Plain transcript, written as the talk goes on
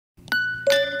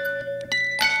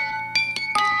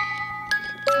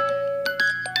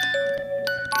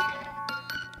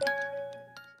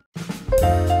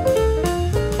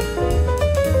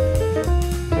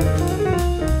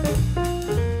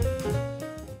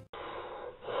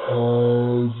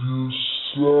Have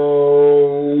yourself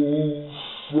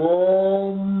a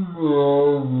merry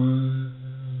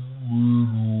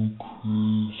little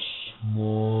Christmas.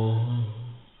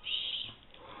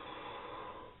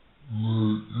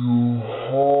 Let your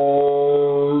heart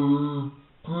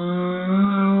be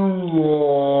light.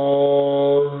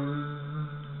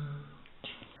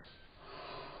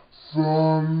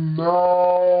 From now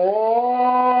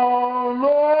on,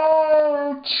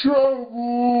 our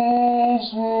troubles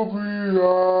will be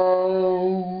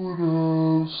out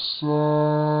of sight.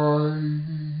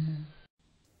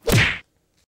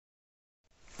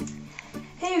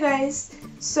 Hey you guys,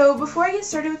 so before I get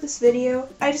started with this video,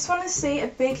 I just want to say a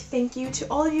big thank you to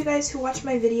all of you guys who watch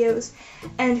my videos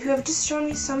and who have just shown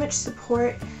me so much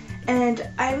support, and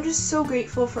I'm just so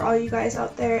grateful for all you guys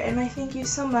out there, and I thank you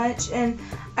so much. And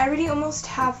I already almost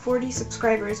have 40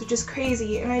 subscribers, which is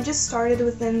crazy, and I just started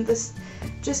within this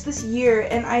year,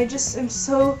 and I just am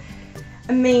so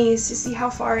amazed to see how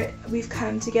far we've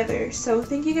come together. So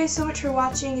thank you guys so much for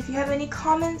watching. If you have any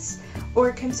comments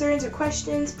or concerns or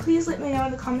questions, please let me know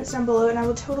in the comments down below and I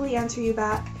will totally answer you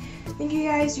back. Thank you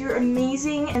guys, you're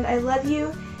amazing and I love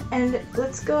you, and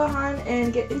let's go on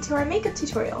and get into our makeup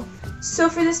tutorial. So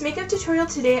for this makeup tutorial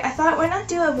today, I thought why not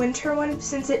do a winter one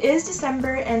since it is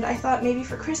December, and I thought maybe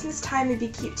for Christmas time it'd be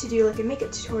cute to do like a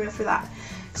makeup tutorial for that.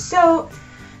 So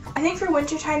I think for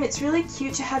winter time it's really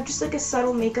cute to have just like a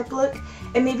subtle makeup look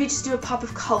and maybe just do a pop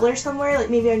of color somewhere, like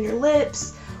maybe on your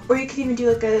lips, or you could even do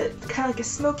like a kind of like a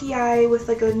smoky eye with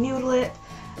like a nude lip.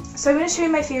 So I'm going to show you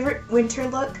my favorite winter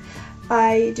look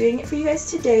by doing it for you guys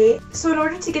today. So in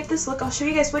order to get this look, I'll show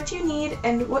you guys what you need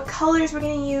and what colors we're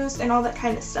going to use and all that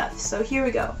kind of stuff. So here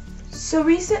we go. So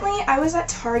recently I was at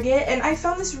Target and I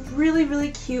found this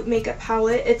really cute makeup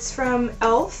palette. It's from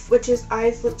e.l.f., which is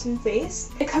eyes, lips, and face.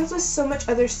 It comes with so much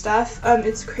other stuff,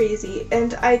 it's crazy,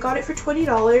 and I got it for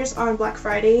 $20 on Black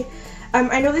Friday.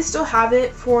 I know they still have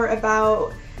it for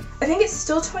about, I think it's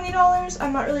still $20,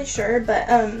 I'm not really sure, but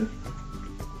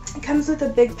it comes with a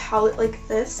big palette like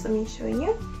this. Let me show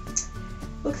you.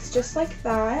 Looks just like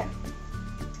that.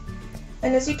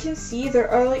 And as you can see, there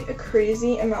are like a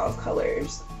crazy amount of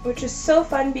colors, which is so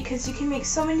fun because you can make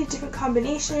so many different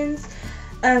combinations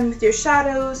with your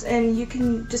shadows, and you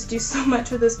can just do so much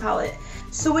with this palette.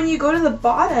 So when you go to the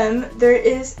bottom, there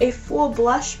is a full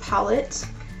blush palette.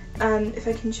 If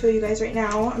I can show you guys right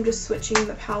now, I'm just switching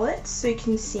the palette so you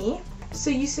can see. So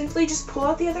you simply just pull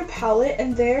out the other palette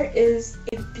and there is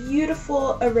a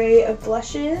beautiful array of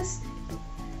blushes.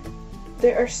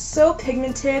 They are so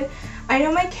pigmented. I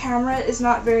know my camera is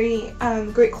not very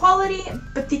great quality,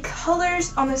 but the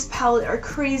colors on this palette are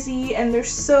crazy and they're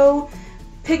so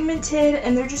pigmented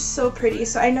and they're just so pretty,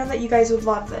 so I know that you guys would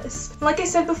love this. Like I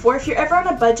said before, if you're ever on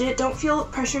a budget, don't feel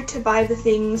pressured to buy the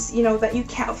things, you know, that you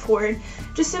can't afford.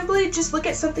 Just simply look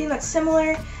at something that's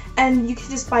similar and you can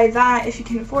just buy that if you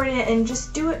can afford it and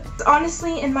just do it.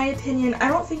 Honestly, in my opinion, I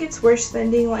don't think it's worth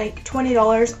spending like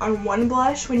 $20 on one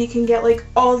blush when you can get like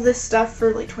all this stuff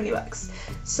for like 20 bucks.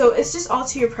 So it's just all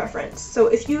to your preference. So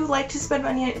if you like to spend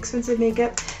money on expensive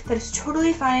makeup, that is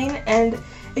totally fine, and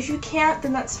if you can't,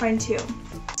 then that's fine too.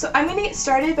 So I'm going to get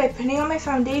started by putting on my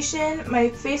foundation, my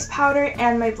face powder,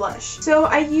 and my blush. So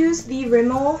I use the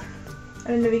Rimmel, I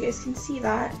don't know if you guys can see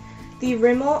that, the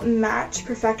Rimmel Match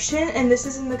Perfection, and this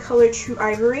is in the color True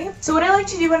Ivory. So what I like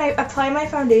to do when I apply my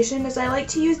foundation is I like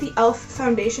to use the e.l.f.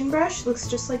 foundation brush. It looks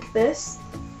just like this.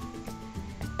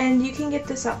 And you can get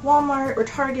this at Walmart or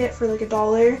Target for like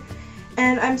 $1.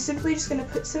 And I'm simply just going to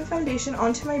put some foundation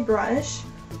onto my brush.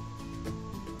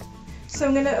 So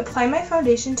I'm going to apply my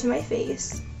foundation to my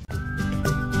face.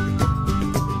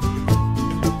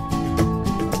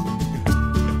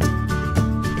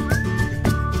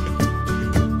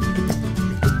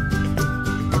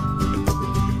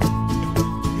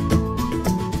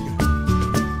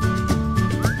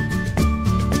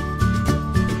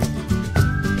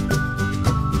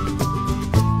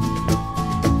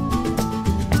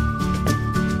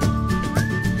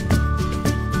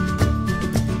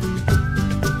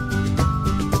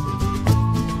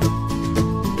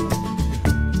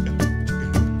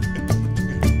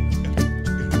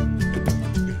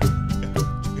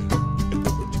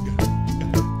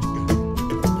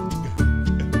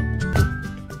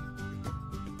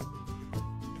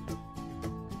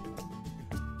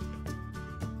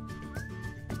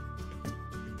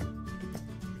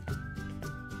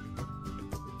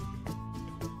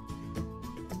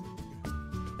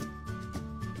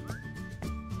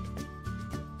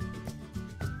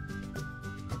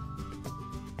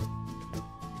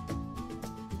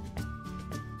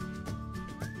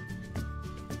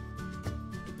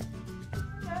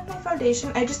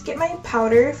 foundation, I just get my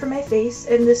powder for my face,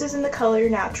 and this is in the color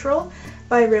Natural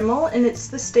by Rimmel, and it's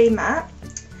the Stay Matte.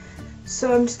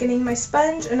 So I'm just getting my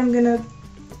sponge, and I'm just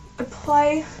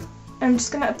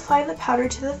gonna apply the powder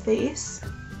to the face.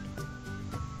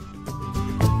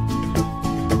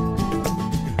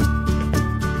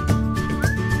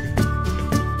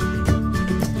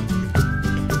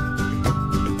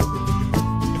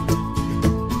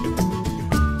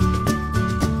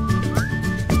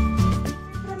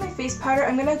 Powder,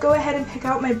 I'm gonna go ahead and pick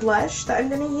out my blush that I'm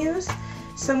gonna use.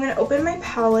 So I'm gonna open my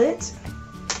palette.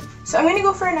 So I'm gonna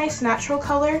go for a nice natural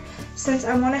color since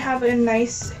I want to have a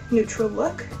nice neutral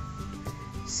look.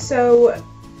 So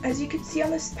as you can see on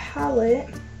this palette,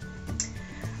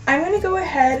 I'm gonna go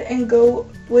ahead and go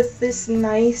with this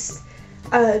nice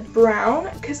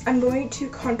brown because I'm going to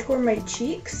contour my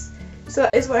cheeks. So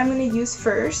that is what I'm gonna use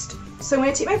first. So I'm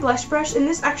gonna take my blush brush, and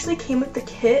this actually came with the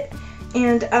kit.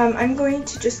 And I'm going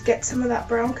to just get some of that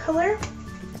brown color,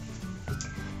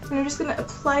 and I'm just going to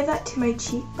apply that to my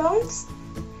cheekbones,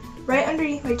 right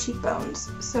underneath my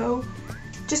cheekbones. So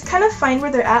just kind of find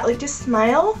where they're at, like just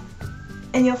smile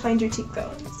and you'll find your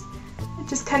cheekbones.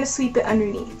 Just kind of sweep it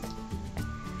underneath.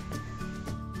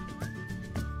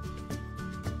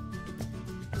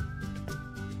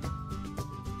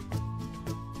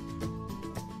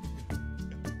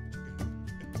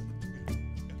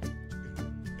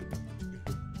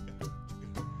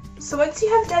 So once you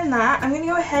have done that, I'm going to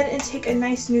go ahead and take a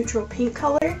nice neutral pink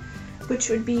color, which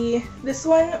would be this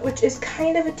one, which is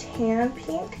kind of a tan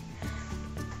pink.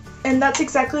 And that's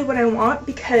exactly what I want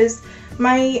because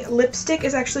my lipstick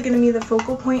is actually going to be the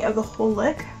focal point of the whole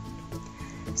look.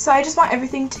 So I just want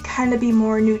everything to kind of be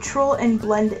more neutral and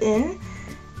blend in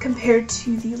compared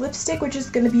to the lipstick, which is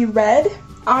going to be red.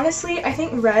 Honestly, I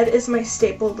think red is my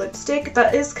staple lipstick.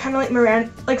 That is kind of like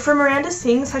Miranda, like for Miranda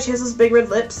Sings, how she has those big red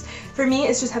lips. For me,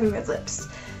 it's just having red lips.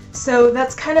 So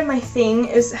that's kind of my thing,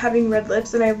 is having red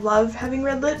lips, and I love having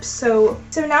red lips. So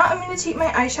now I'm going to take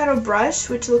my eyeshadow brush,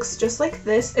 which looks just like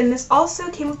this, and this also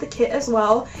came with the kit as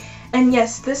well. And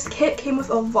yes, this kit came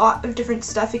with a lot of different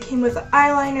stuff. It came with the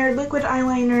eyeliner, liquid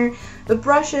eyeliner, the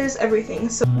brushes, everything.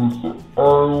 So with the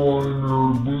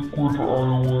eyeliner, liquid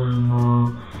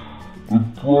eyeliner, the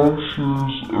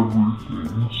brushes,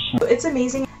 everything. So it's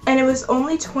amazing, and it was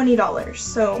only $20,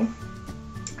 so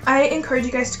I encourage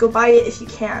you guys to go buy it if you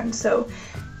can, so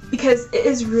because it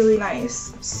is really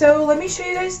nice. So let me show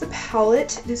you guys the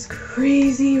palette. It is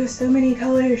crazy with so many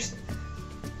colors.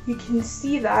 You can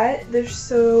see that there's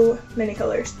so many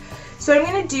colors. So what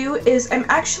I'm going to do is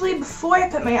before I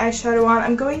put my eyeshadow on,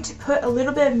 I'm going to put a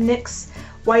little bit of NYX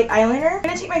white eyeliner. I'm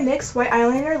going to take my NYX white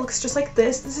eyeliner, it looks just like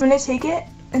this. I'm going to take it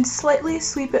and slightly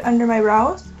sweep it under my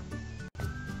brows.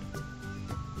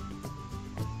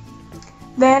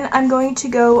 Then I'm going to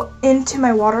go into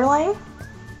my waterline.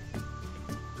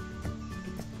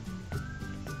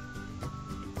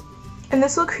 And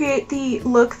this will create the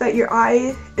look that your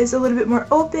eye is a little bit more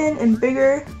open and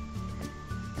bigger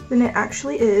than it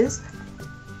actually is.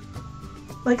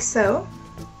 Like so.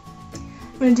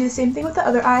 I'm going to do the same thing with the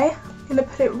other eye. I'm going to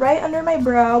put it right under my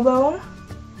brow bone.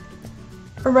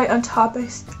 Or right on top, I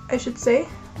should say.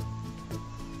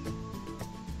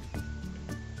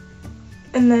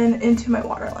 And then into my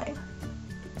waterline.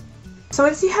 So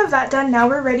once you have that done, now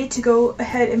we're ready to go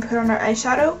ahead and put on our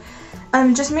eyeshadow.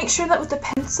 Just make sure that with the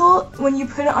pencil, when you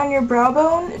put it on your brow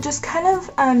bone, just kind of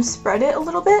spread it a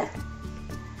little bit.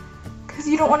 Because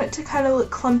you don't want it to kind of look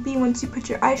clumpy once you put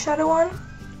your eyeshadow on.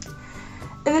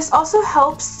 And this also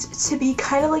helps to be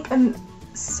kind of like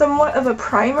somewhat of a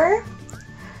primer.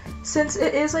 Since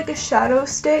it is like a shadow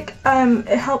stick,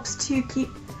 it helps to keep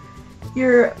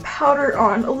your powder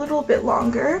on a little bit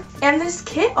longer. And this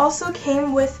kit also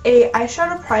came with a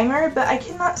eyeshadow primer, but I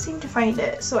cannot seem to find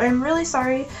it, so I'm really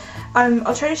sorry.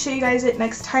 I'll try to show you guys it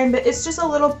next time, but it's just a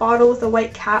little bottle with a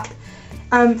white cap.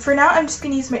 For now, I'm just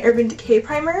going to use my Urban Decay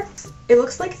primer. It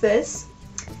looks like this.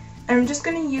 I'm just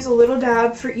going to use a little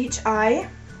dab for each eye.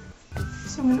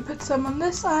 So I'm going to put some on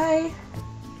this eye,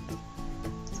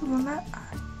 some on that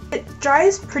eye. It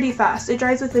dries pretty fast. It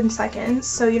dries within seconds,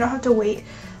 so you don't have to wait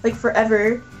like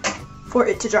forever for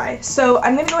it to dry. So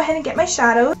I'm going to go ahead and get my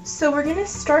shadow. So we're going to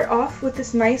start off with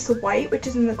this nice white, which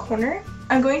is in the corner.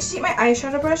 I'm going to take my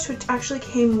eyeshadow brush, which actually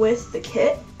came with the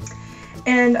kit,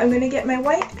 and I'm going to get my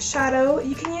white shadow.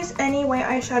 You can use any white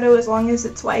eyeshadow as long as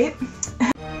it's white.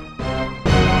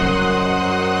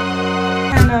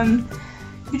 And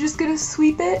you're just going to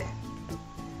sweep it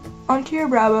onto your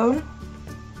brow bone,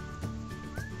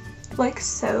 like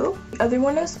so. The other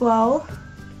one as well.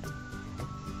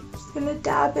 Just gonna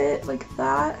dab it like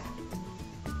that.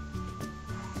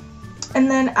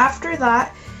 And then after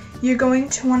that, you're going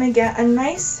to want to get a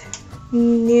nice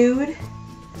nude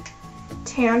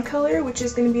tan color, which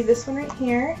is going to be this one right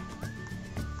here,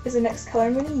 is the next color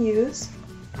I'm going to use.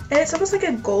 And it's almost like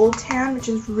a gold tan, which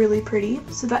is really pretty.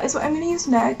 So that is what I'm going to use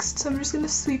next. So I'm just going to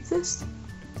sweep this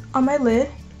on my lid.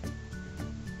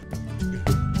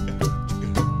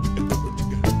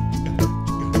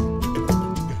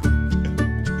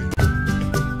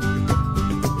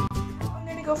 I'm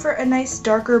going to go for a nice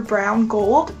darker brown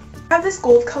gold. I have this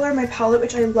gold color in my palette,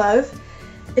 which I love.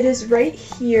 It is right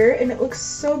here and it looks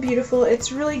so beautiful.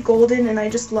 It's really golden and I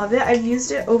just love it. I've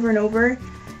used it over and over.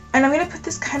 And I'm going to put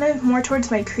this kind of more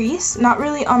towards my crease, not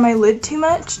really on my lid too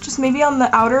much, just maybe on the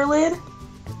outer lid,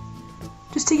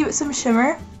 just to give it some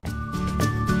shimmer.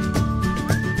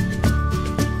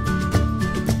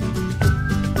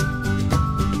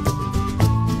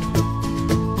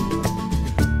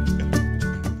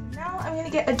 Now I'm going to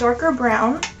get a darker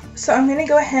brown, so I'm going to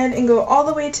go ahead and go all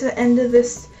the way to the end of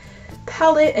this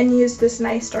palette and use this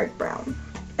nice dark brown.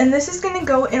 And this is going to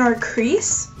go in our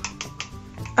crease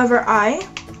of our eye.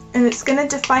 And it's going to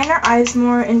define our eyes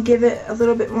more and give it a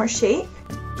little bit more shape.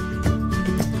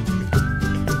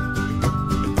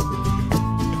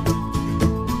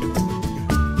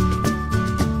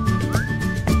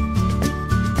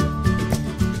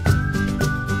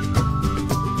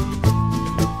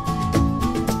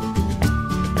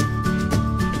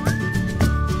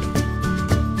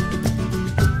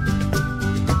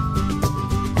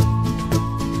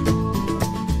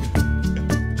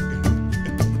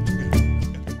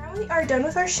 Done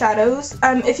with our shadows.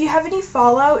 If you have any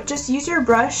fallout, just use your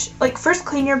brush, like first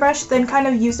clean your brush, then kind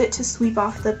of use it to sweep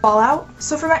off the fallout.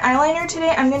 So for my eyeliner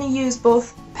today, I'm going to use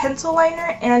both pencil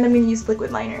liner and I'm going to use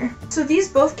liquid liner. So these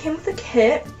both came with a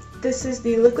kit. This is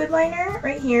the liquid liner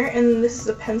right here and this is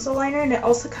a pencil liner, and it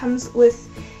also comes with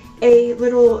a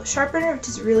little sharpener, which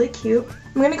is really cute.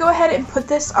 I'm going to go ahead and put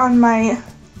this on my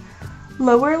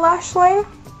lower lash line.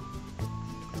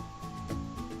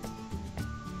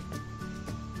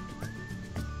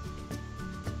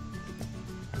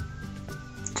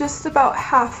 Just about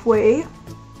halfway,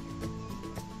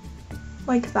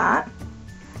 like that.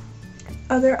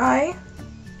 Other eye.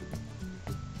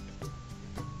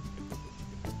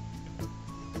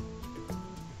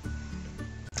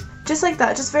 Just like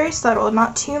that, just very subtle,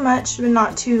 not too much, but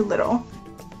not too little.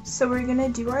 So we're gonna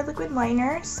do our liquid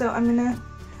liner, so I'm gonna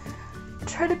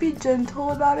try to be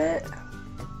gentle about it.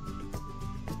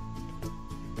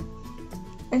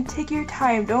 And take your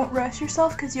time, don't rush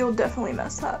yourself because you'll definitely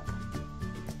mess up.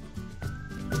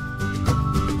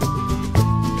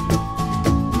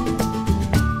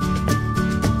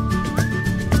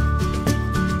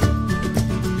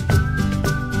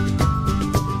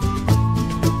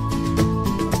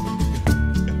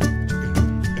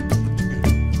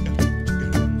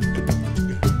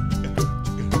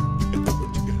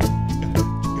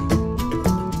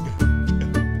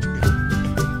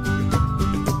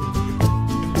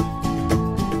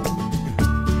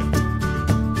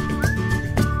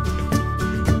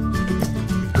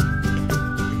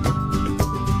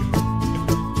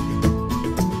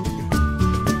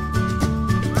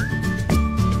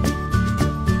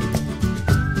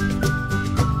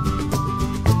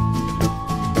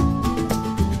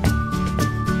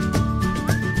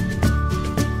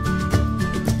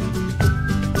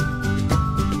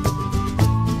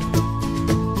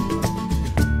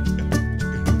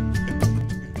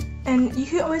 And you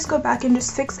can always go back and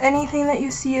just fix anything that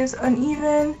you see is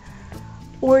uneven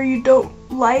or you don't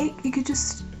like. You could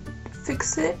just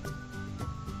fix it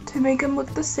to make them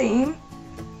look the same.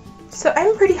 So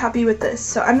I'm pretty happy with this,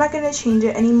 so I'm not going to change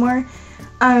it anymore.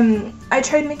 I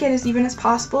tried to make it as even as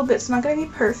possible, but it's not going to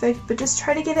be perfect, but just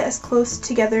try to get it as close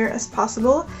together as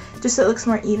possible, just so it looks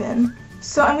more even.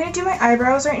 So I'm going to do my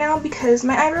eyebrows right now because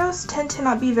my eyebrows tend to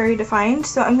not be very defined,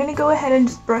 so I'm going to go ahead and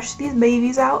just brush these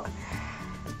babies out.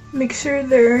 Make sure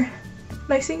they're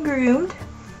nice and groomed.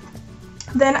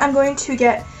 Then I'm going to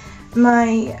get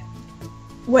my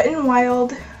Wet n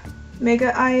Wild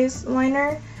Mega Eyes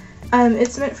liner.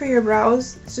 It's meant for your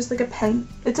brows. It's just like a pen.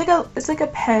 It's like a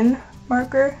pen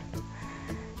marker.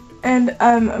 And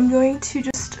I'm going to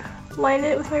just line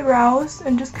it with my brows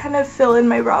and just kind of fill in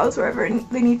my brows wherever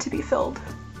they need to be filled.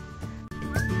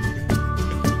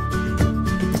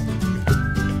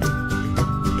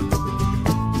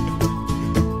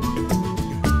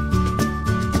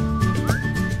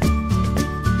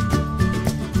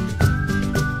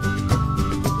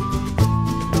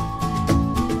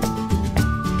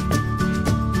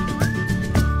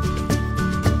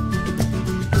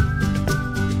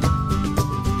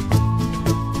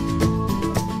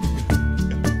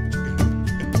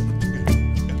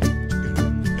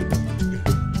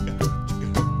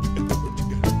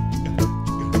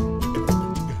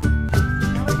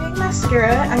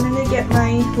 mascara, I'm going to get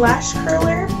my lash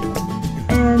curler,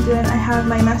 and then I have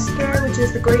my mascara, which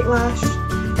is the Great Lash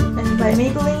and by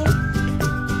Maybelline.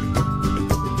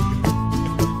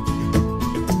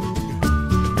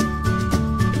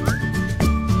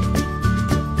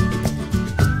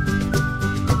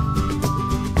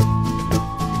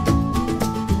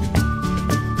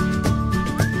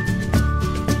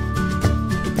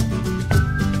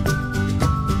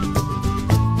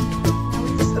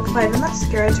 Apply the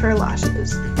mascara to our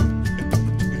lashes.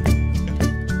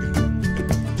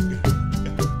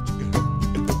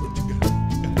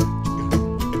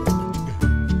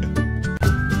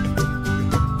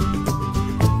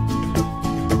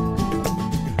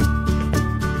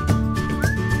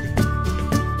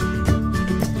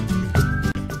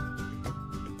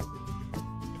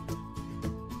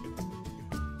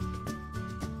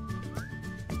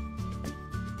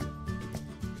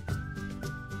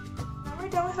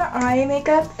 Done with our eye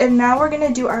makeup, and now we're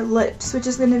gonna do our lips, which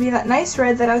is gonna be that nice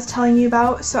red that I was telling you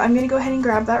about. So I'm gonna go ahead and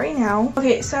grab that right now.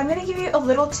 Okay, so I'm gonna give you a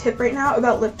little tip right now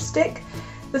about lipstick.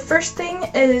 The first thing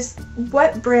is,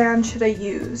 what brand should I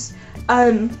use?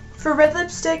 For red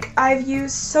lipstick, I've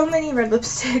used so many red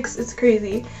lipsticks, it's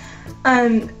crazy.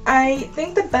 I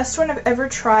think the best one I've ever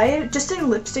tried, just in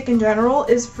lipstick in general,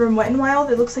 is from Wet n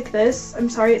Wild. It looks like this. I'm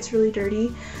sorry, it's really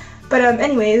dirty. But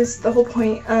anyways, the whole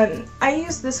point, I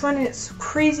use this one and it's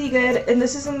crazy good, and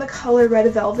this is in the color Red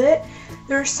Velvet.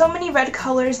 There are so many red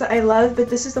colors that I love, but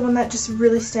this is the one that just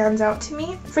really stands out to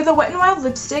me. For the Wet n Wild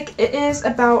lipstick, it is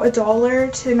about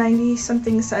 $1 to 90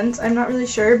 something cents. I'm not really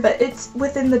sure, but it's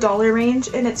within the dollar range,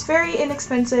 and it's very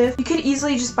inexpensive. You could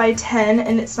easily just buy 10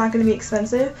 and it's not going to be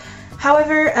expensive.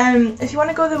 However, if you want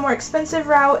to go the more expensive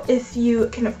route, if you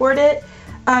can afford it,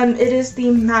 it is the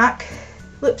MAC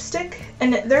lipstick,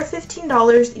 and they're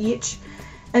 $15 each,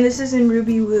 and this is in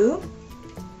Ruby Woo,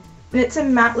 and it's a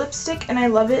matte lipstick, and I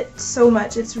love it so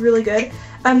much. It's really good.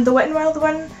 The Wet n Wild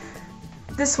one,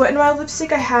 this Wet n Wild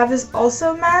lipstick I have is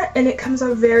also matte, and it comes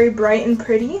out very bright and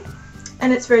pretty,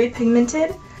 and it's very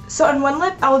pigmented. So on one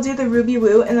lip I'll do the Ruby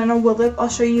Woo, and then on one lip I'll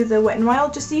show you the Wet n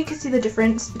Wild, just so you can see the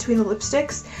difference between the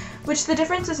lipsticks, which the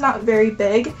difference is not very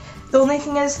big. The only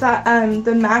thing is that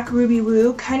the MAC Ruby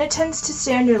Woo kind of tends to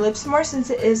stay on your lips more since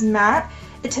it is matte.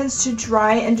 It tends to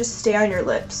dry and just stay on your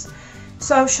lips.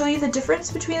 So I'll show you the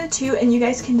difference between the two, and you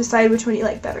guys can decide which one you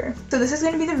like better. So this is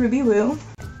going to be the Ruby Woo.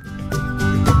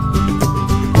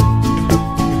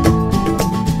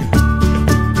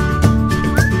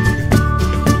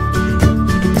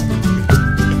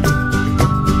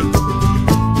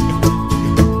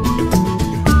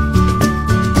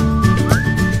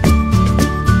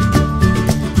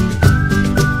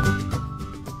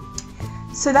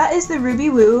 So that is the Ruby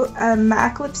Woo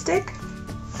MAC lipstick.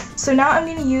 So now I'm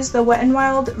going to use the Wet n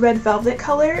Wild Red Velvet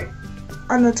color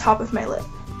on the top of my lip.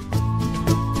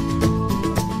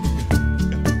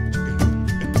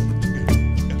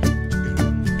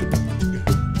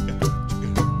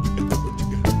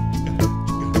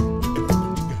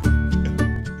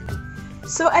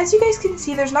 So as you guys can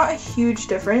see, there's not a huge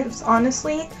difference,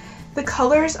 honestly. The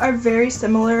colors are very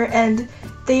similar, and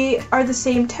they are the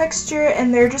same texture,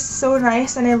 and they're just so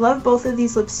nice, and I love both of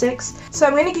these lipsticks. So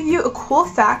I'm going to give you a cool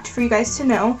fact for you guys to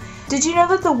know. Did you know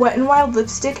that the Wet n Wild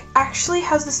lipstick actually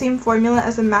has the same formula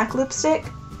as a MAC lipstick?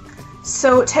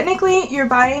 So technically you're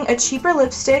buying a cheaper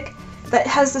lipstick that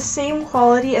has the same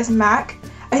quality as MAC.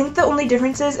 I think the only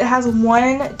difference is it has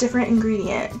one different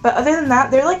ingredient, but other than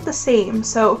that they're like the same.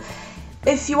 So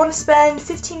if you want to spend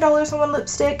 $15 on one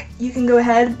lipstick, you can go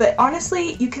ahead, but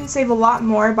honestly, you can save a lot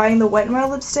more buying the Wet n Wild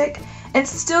lipstick and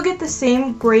still get the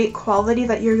same great quality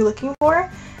that you're looking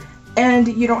for, and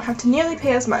you don't have to nearly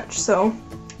pay as much, so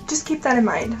just keep that in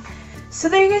mind. So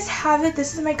there you guys have it.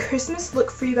 This is my Christmas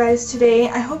look for you guys today.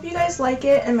 I hope you guys like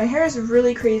it, and my hair is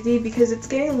really crazy because it's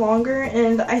getting longer,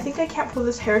 and I think I can't pull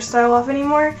this hairstyle off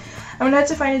anymore. I'm gonna have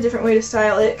to find a different way to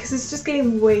style it because it's just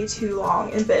getting way too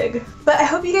long and big. But I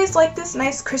hope you guys like this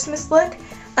nice Christmas look.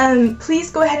 Please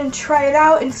go ahead and try it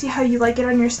out and see how you like it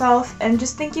on yourself. And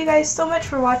just thank you guys so much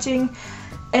for watching.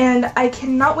 And I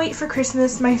cannot wait for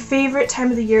Christmas. My favorite time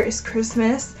of the year is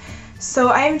Christmas. So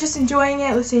I am just enjoying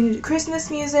it, listening to Christmas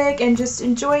music and just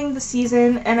enjoying the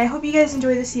season. And I hope you guys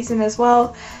enjoy the season as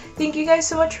well. Thank you guys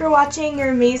so much for watching. You're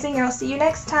amazing, and I'll see you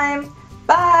next time.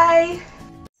 Bye!